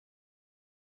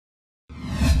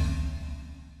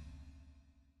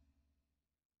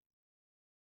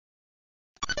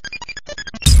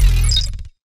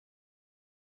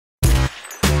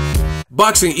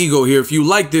Boxingego here. If you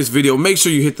like this video, make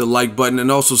sure you hit the like button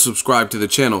and also subscribe to the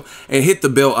channel and hit the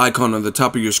bell icon on the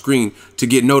top of your screen to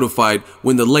get notified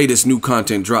when the latest new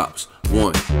content drops.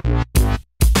 1.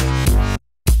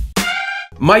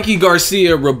 Mikey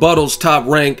Garcia rebuttals Top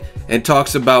Rank and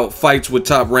talks about fights with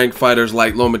top ranked fighters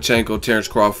like Lomachenko, Terrence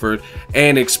Crawford,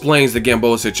 and explains the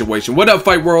Gamboa situation. What up,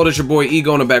 Fight World? It's your boy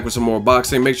Ego, and I'm back with some more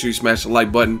boxing. Make sure you smash the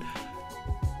like button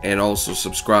and also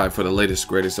subscribe for the latest,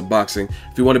 greatest of boxing.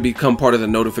 If you want to become part of the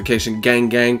notification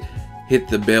gang, hit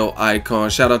the bell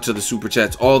icon. Shout out to the super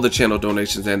chats, all the channel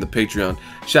donations, and the Patreon.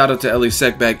 Shout out to Ellie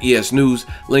Sekback, ES News,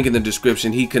 link in the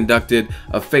description. He conducted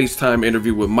a FaceTime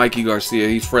interview with Mikey Garcia.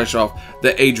 He's fresh off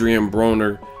the Adrian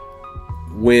Broner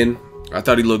win. I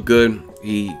thought he looked good.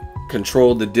 He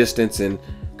controlled the distance and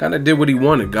kind of did what he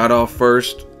wanted. Got off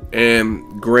first,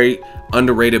 and great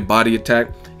underrated body attack.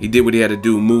 He did what he had to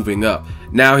do moving up.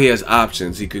 Now he has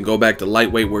options. He can go back to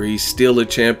lightweight where he's still a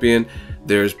champion.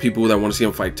 There's people that want to see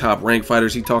him fight top ranked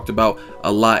fighters. He talked about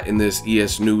a lot in this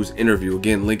ES News interview.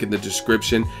 Again, link in the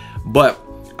description. But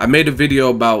I made a video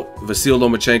about Vasyl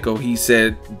Lomachenko. He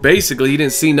said basically he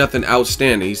didn't see nothing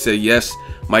outstanding. He said yes,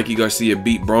 Mikey Garcia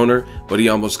beat Broner, but he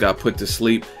almost got put to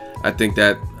sleep. I think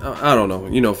that, I don't know,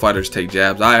 you know, fighters take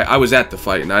jabs. I was at the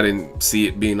fight and I didn't see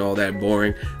it being all that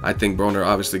boring. I think Broner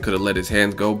obviously could have let his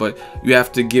hands go, but you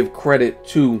have to give credit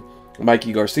to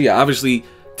Mikey Garcia. Obviously,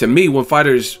 to me, when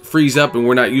fighters freeze up and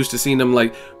we're not used to seeing them,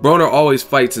 like Broner always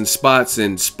fights in spots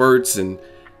and spurts and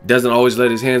doesn't always let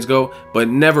his hands go, but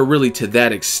never really to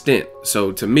that extent.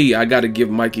 So to me, I got to give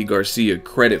Mikey Garcia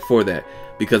credit for that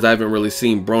because I haven't really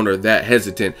seen Broner that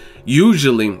hesitant.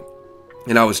 Usually,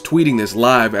 and I was tweeting this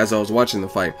live as I was watching the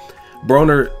fight,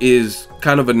 Broner is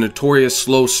kind of a notorious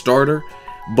slow starter,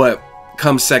 but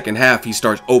come second half, he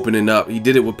starts opening up. He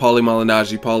did it with Paulie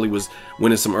Malignaggi. Paulie was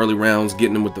winning some early rounds,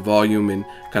 getting him with the volume and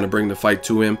kind of bringing the fight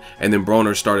to him. And then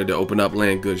Broner started to open up,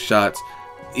 land good shots.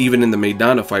 Even in the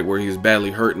Maidana fight where he was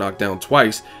badly hurt, knocked down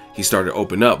twice, he started to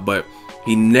open up. But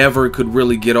he never could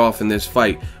really get off in this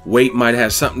fight. Weight might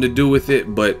have something to do with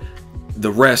it, but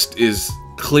the rest is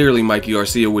clearly Mikey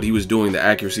Garcia, what he was doing, the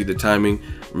accuracy, the timing.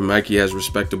 Mikey has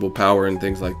respectable power and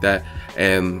things like that,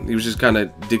 and he was just kind of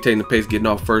dictating the pace, getting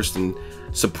off first and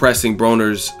suppressing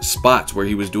Broner's spots where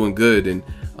he was doing good and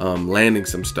landing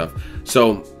some stuff.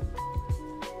 So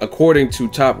according to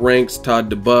Top Rank's Todd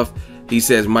DeBuff, he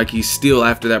says Mikey's still,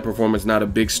 after that performance, not a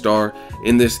big star.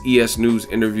 In this ES News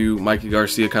interview, Mikey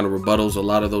Garcia kind of rebuttals a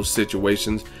lot of those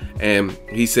situations. And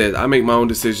he said, I make my own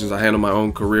decisions. I handle my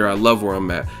own career. I love where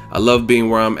I'm at. I love being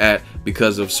where I'm at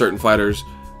because of certain fighters.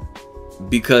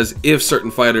 Because if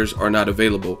certain fighters are not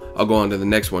available, I'll go on to the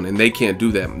next one. And they can't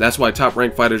do that. That's why top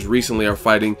ranked fighters recently are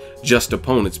fighting just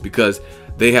opponents, because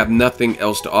they have nothing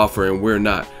else to offer and we're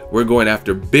not. We're going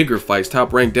after bigger fights.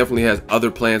 Top Rank definitely has other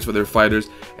plans for their fighters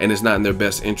and it's not in their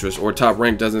best interest, or Top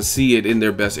Rank doesn't see it in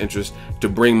their best interest to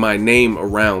bring my name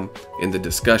around in the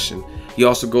discussion. He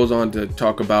also goes on to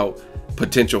talk about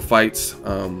potential fights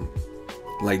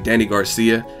like Danny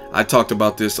Garcia. I talked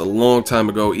about this a long time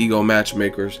ago, Ego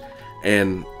Matchmakers,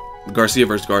 and Garcia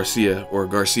versus Garcia, or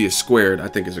Garcia squared, I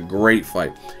think is a great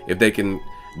fight. If they can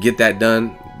get that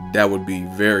done, that would be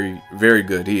very, very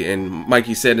good. And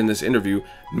Mikey said in this interview,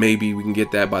 maybe we can get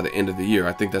that by the end of the year.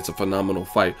 I think that's a phenomenal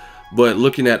fight. But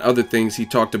looking at other things, he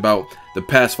talked about the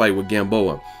past fight with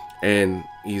Gamboa, and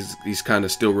he's kind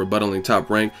of still rebuttaling Top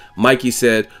Rank. Mikey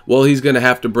said, well, he's going to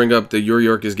have to bring up the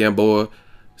Yuriorkis Gamboa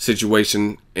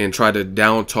situation and try to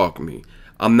down talk me.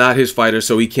 I'm not his fighter,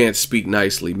 so he can't speak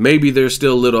nicely. Maybe they're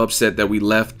still a little upset that we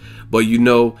left, but you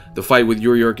know, the fight with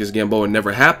Yuriorkis Gamboa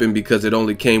never happened because it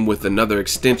only came with another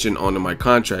extension onto my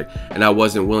contract, and I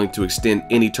wasn't willing to extend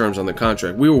any terms on the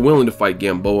contract. We were willing to fight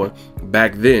Gamboa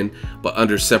back then, but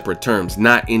under separate terms,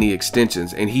 not any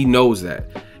extensions, and he knows that.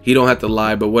 He don't have to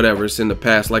lie, but whatever, it's in the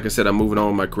past. Like I said, I'm moving on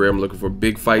with my career. I'm looking for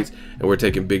big fights, and we're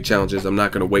taking big challenges. I'm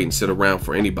not going to wait and sit around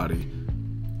for anybody.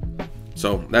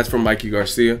 So that's from Mikey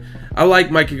Garcia. I like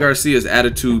Mikey Garcia's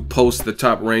attitude post the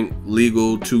Top Rank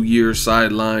legal 2-year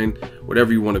sideline,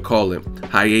 whatever you want to call it,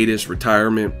 hiatus,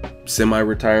 retirement,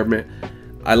 semi-retirement.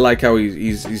 I like how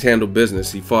he's handled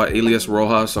business. He fought Elias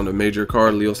Rojas on the major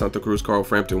card. Leo Santa Cruz, Carl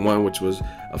Frampton won, which was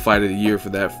a fight of the year for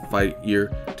that fight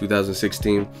year,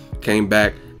 2016. Came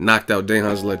back, knocked out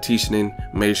Dejan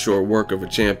Zlaticanin, made short work of a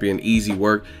champion, easy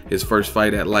work. His first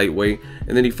fight at lightweight,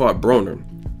 and then he fought Broner.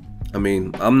 I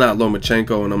mean, I'm not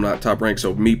Lomachenko and I'm not Top Rank,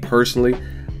 so me personally,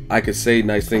 I could say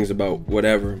nice things about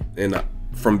whatever. And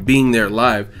from being there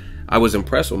live, I was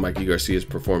impressed with Mikey Garcia's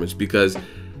performance, because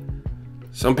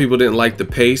some people didn't like the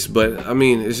pace, but I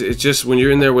mean, it's just when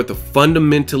you're in there with a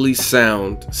fundamentally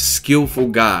sound, skillful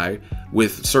guy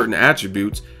with certain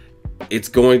attributes, it's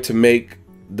going to make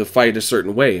the fight a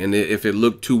certain way. And if it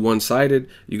looked too one-sided,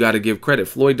 you got to give credit.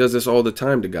 Floyd does this all the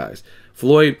time to guys.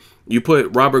 Floyd, you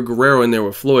put Robert Guerrero in there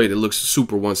with Floyd, it looks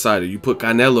super one-sided. You put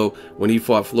Canelo, when he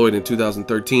fought Floyd in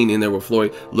 2013, in there with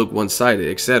Floyd, look one-sided,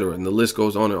 etc. And the list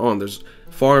goes on and on. There's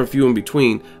far and few in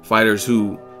between fighters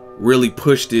who really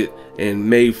pushed it and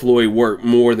made Floyd work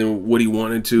more than what he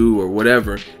wanted to or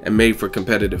whatever, and made for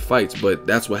competitive fights. But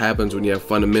that's what happens when you have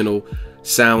fundamental,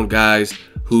 sound guys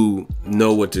who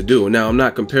know what to do. Now, I'm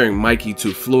not comparing Mikey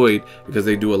to Floyd because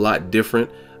they do a lot different.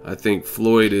 I think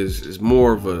Floyd is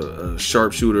more of a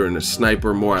sharpshooter and a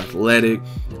sniper, more athletic.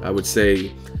 I would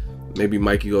say maybe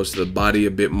Mikey goes to the body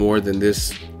a bit more than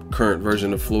this current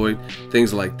version of Floyd,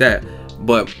 things like that.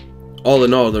 But all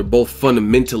in all, they're both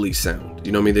fundamentally sound.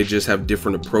 You know what I mean? They just have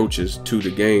different approaches to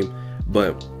the game.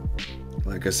 But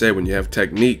like I said, when you have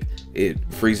technique, it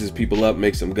freezes people up,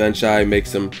 makes them gun shy,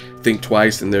 makes them think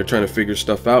twice, and they're trying to figure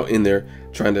stuff out in there,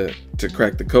 trying to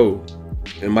crack the code.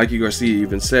 And Mikey Garcia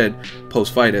even said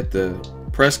post-fight at the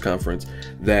press conference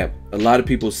that a lot of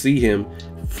people see him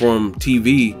from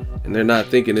TV and they're not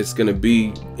thinking it's going to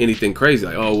be anything crazy,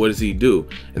 like, oh, what does he do?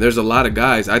 And there's a lot of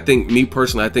guys, I think, me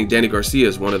personally, I think Danny Garcia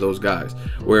is one of those guys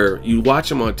where you watch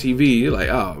him on TV, you're like,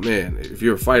 oh man, if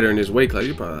you're a fighter in his weight class,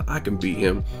 you probably, I can beat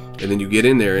him. And then you get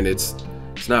in there and it's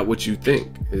not what you think.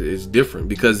 It's different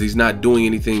because he's not doing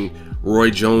anything Roy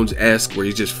Jones-esque where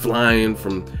he's just flying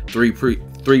from 3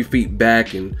 feet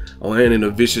back and landing a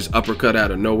vicious uppercut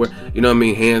out of nowhere. You know what I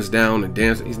mean? Hands down and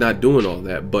dancing. He's not doing all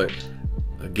that. But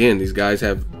again, these guys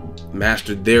have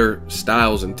mastered their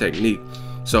styles and technique.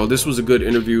 So this was a good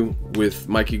interview with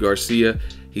Mikey Garcia.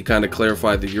 He kind of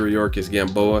clarified the Yuriorkis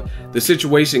Gamboa. The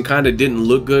situation kind of didn't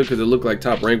look good because it looked like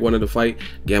Top Rank wanted to fight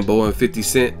Gamboa and 50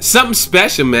 Cent. Something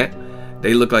special, man.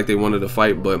 They looked like they wanted to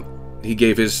fight, but he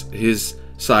gave his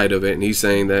side of it, and he's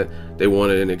saying that they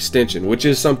wanted an extension, which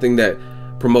is something that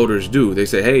promoters do. They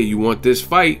say, hey, you want this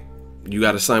fight, you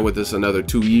got to sign with us another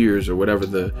 2 years or whatever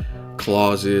the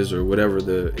clause is or whatever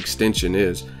the extension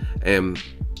is. And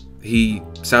he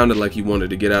sounded like he wanted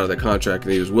to get out of the contract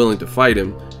and he was willing to fight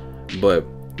him, but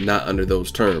not under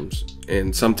those terms.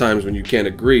 And sometimes when you can't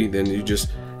agree, then you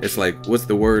just, it's like, what's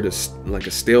the word? It's like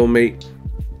a stalemate,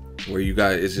 where you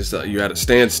got, it's just you're at a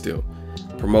standstill.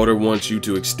 Promoter wants you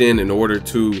to extend in order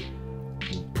to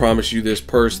promise you this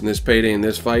person, this payday in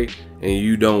this fight, and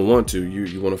you don't want to.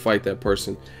 You want to fight that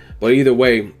person. But either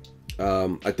way,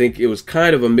 I think it was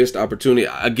kind of a missed opportunity.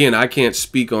 Again, I can't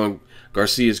speak on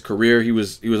Garcia's career. He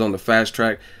was on the fast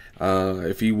track.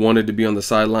 If he wanted to be on the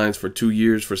sidelines for 2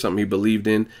 years for something he believed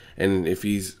in, and if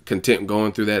he's content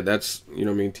going through that, that's, you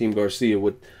know what I mean, Team Garcia,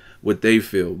 what they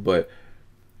feel. But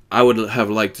I would have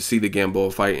liked to see the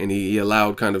Gamboa fight, and he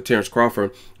allowed kind of Terrence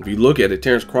Crawford. If you look at it,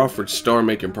 Terrence Crawford's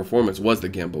star-making performance was the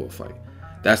Gamboa fight.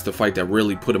 That's the fight that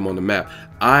really put him on the map.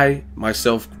 I,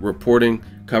 myself,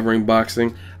 covering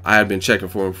boxing, I had been checking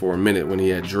for him for a minute when he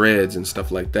had dreads and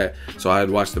stuff like that. So I had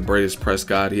watched the Bradis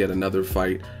Prescott. He had another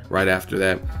fight right after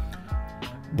that.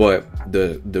 But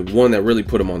the one that really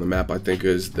put him on the map, I think,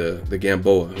 is the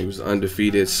Gamboa. He was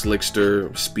undefeated,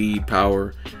 slickster, speed,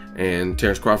 power, and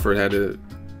Terrence Crawford had to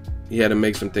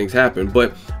make some things happen.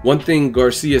 But one thing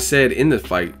Garcia said in the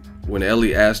fight, when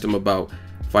Ellie asked him about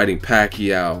fighting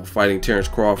Pacquiao, fighting Terrence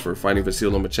Crawford, fighting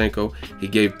Vasyl Lomachenko, he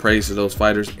gave praise to those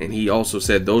fighters, and he also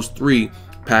said those three,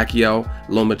 Pacquiao,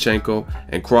 Lomachenko,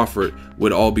 and Crawford,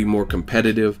 would all be more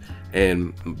competitive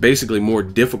and basically more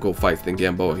difficult fights than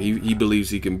Gamboa. He believes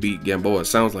he can beat Gamboa. It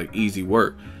sounds like easy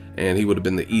work, and he would have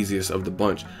been the easiest of the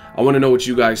bunch. I want to know what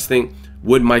you guys think.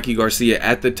 Would Mikey Garcia,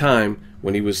 at the time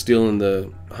when he was still in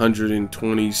the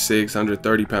 126,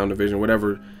 130 pound division,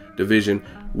 whatever division,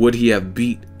 would he have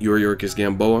beat Yuriorkis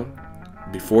Gamboa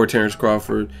before Terrence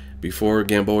Crawford, before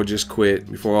Gamboa just quit,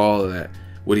 before all of that?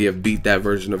 Would he have beat that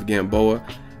version of Gamboa?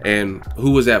 And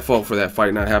who was at fault for that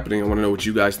fight not happening? I want to know what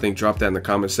you guys think. Drop that in the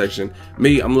comment section.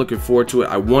 Me, I'm looking forward to it.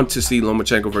 I want to see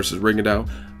Lomachenko versus Rigondeaux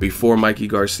before Mikey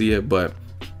Garcia, but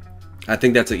I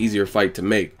think that's an easier fight to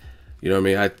make. You know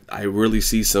what I mean? I really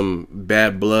see some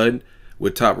bad blood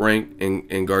with Top Rank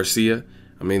and Garcia.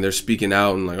 I mean, they're speaking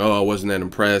out and like, oh, I wasn't that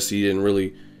impressed.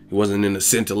 He wasn't in a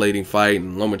scintillating fight.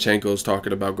 And Lomachenko's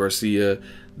talking about Garcia.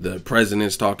 The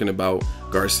president's talking about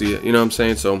Garcia. You know what I'm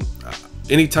saying? So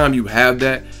anytime you have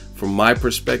that, from my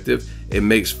perspective, it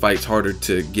makes fights harder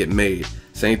to get made.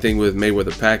 Same thing with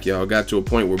Mayweather-Pacquiao. It got to a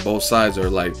point where both sides are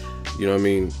like, you know what I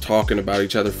mean, talking about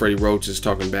each other. Freddie Roach is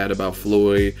talking bad about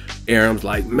Floyd. Aram's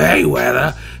like,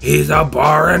 Mayweather, he's a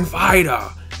boring fighter.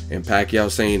 And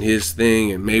Pacquiao saying his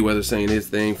thing, and Mayweather saying his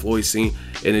thing, Floyd saying,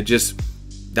 and it just,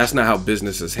 that's not how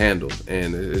business is handled,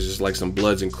 and it's just like some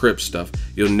Bloods and Crips stuff.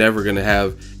 You're never gonna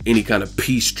have any kind of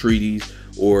peace treaties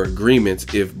or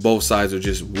agreements if both sides are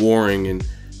just warring and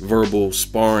verbal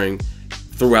sparring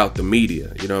throughout the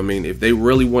media. You know what I mean? If they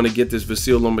really want to get this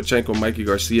Vasyl Lomachenko Mikey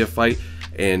Garcia fight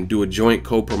and do a joint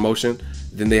co-promotion,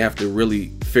 then they have to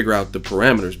really figure out the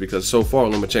parameters, because so far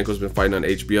Lomachenko's been fighting on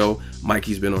HBO,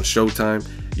 Mikey's been on Showtime.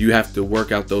 You have to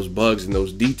work out those bugs and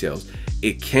those details.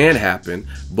 It can happen,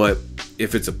 but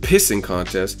if it's a pissing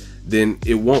contest, then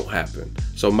it won't happen.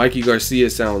 So Mikey Garcia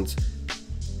sounds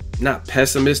not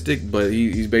pessimistic, but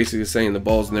he's basically saying the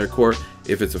ball's in their court.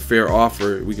 If it's a fair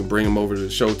offer, we can bring him over to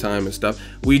Showtime and stuff.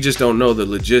 We just don't know the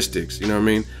logistics, you know what I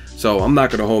mean? So I'm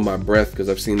not gonna hold my breath, because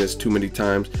I've seen this too many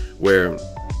times where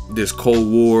this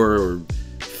Cold War or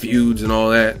feuds and all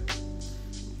that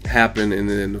happen, and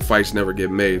then the fights never get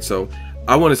made. So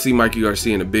I want to see Mikey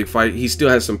Garcia in a big fight. He still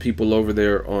has some people over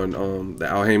there on the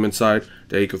Al Haymon side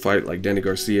that he could fight, like Danny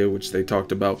Garcia, which they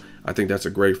talked about. I think that's a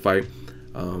great fight.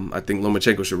 I think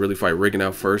Lomachenko should really fight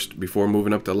Rigondeaux first before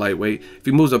moving up to lightweight. If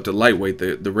he moves up to lightweight,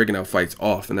 the Rigondeaux fight's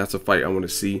off, and that's a fight I want to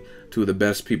see. Two of the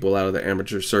best people out of the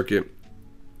amateur circuit.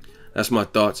 That's my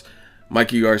thoughts.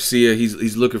 Mikey Garcia,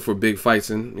 he's looking for big fights,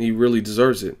 and he really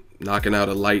deserves it. Knocking out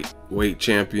a lightweight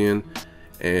champion,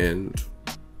 and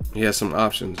he has some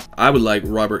options. I would like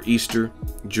Robert Easter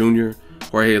Jr.,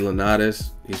 Jorge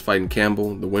Linares. He's fighting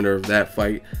Campbell. The winner of that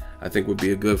fight, I think, would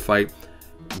be a good fight.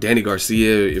 Danny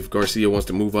Garcia, if Garcia wants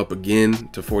to move up again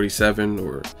to 47,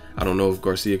 or I don't know if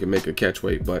Garcia can make a catch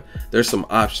weight, but there's some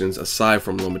options aside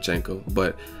from Lomachenko.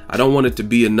 But I don't want it to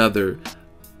be another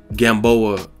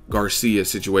Gamboa Garcia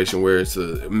situation where it's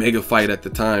a mega fight at the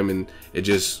time and it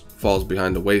just falls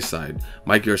behind the wayside.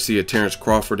 Mike Garcia, Terrence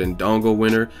Crawford, and Dongo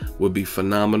winner would be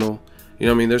phenomenal. You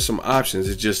know what I mean? There's some options.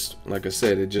 It's just, like I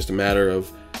said, it's just a matter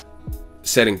of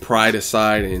setting pride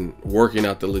aside and working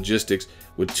out the logistics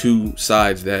with two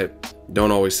sides that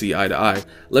don't always see eye to eye.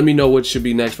 Let me know what should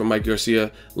be next for Mike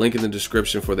Garcia. Link in the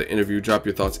description for the interview. Drop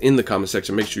your thoughts in the comment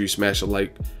section. Make sure you smash the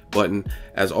like button.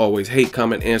 As always, hate,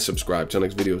 comment, and subscribe. Till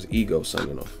next video is Ego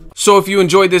signing off. So if you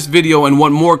enjoyed this video and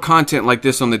want more content like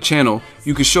this on the channel,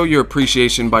 you can show your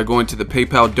appreciation by going to the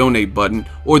PayPal donate button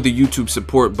or the YouTube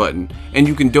support button, and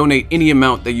you can donate any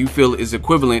amount that you feel is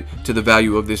equivalent to the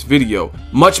value of this video.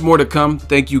 Much more to come.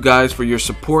 Thank you guys for your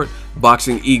support.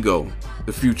 Boxingego,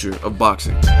 the future of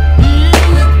boxing.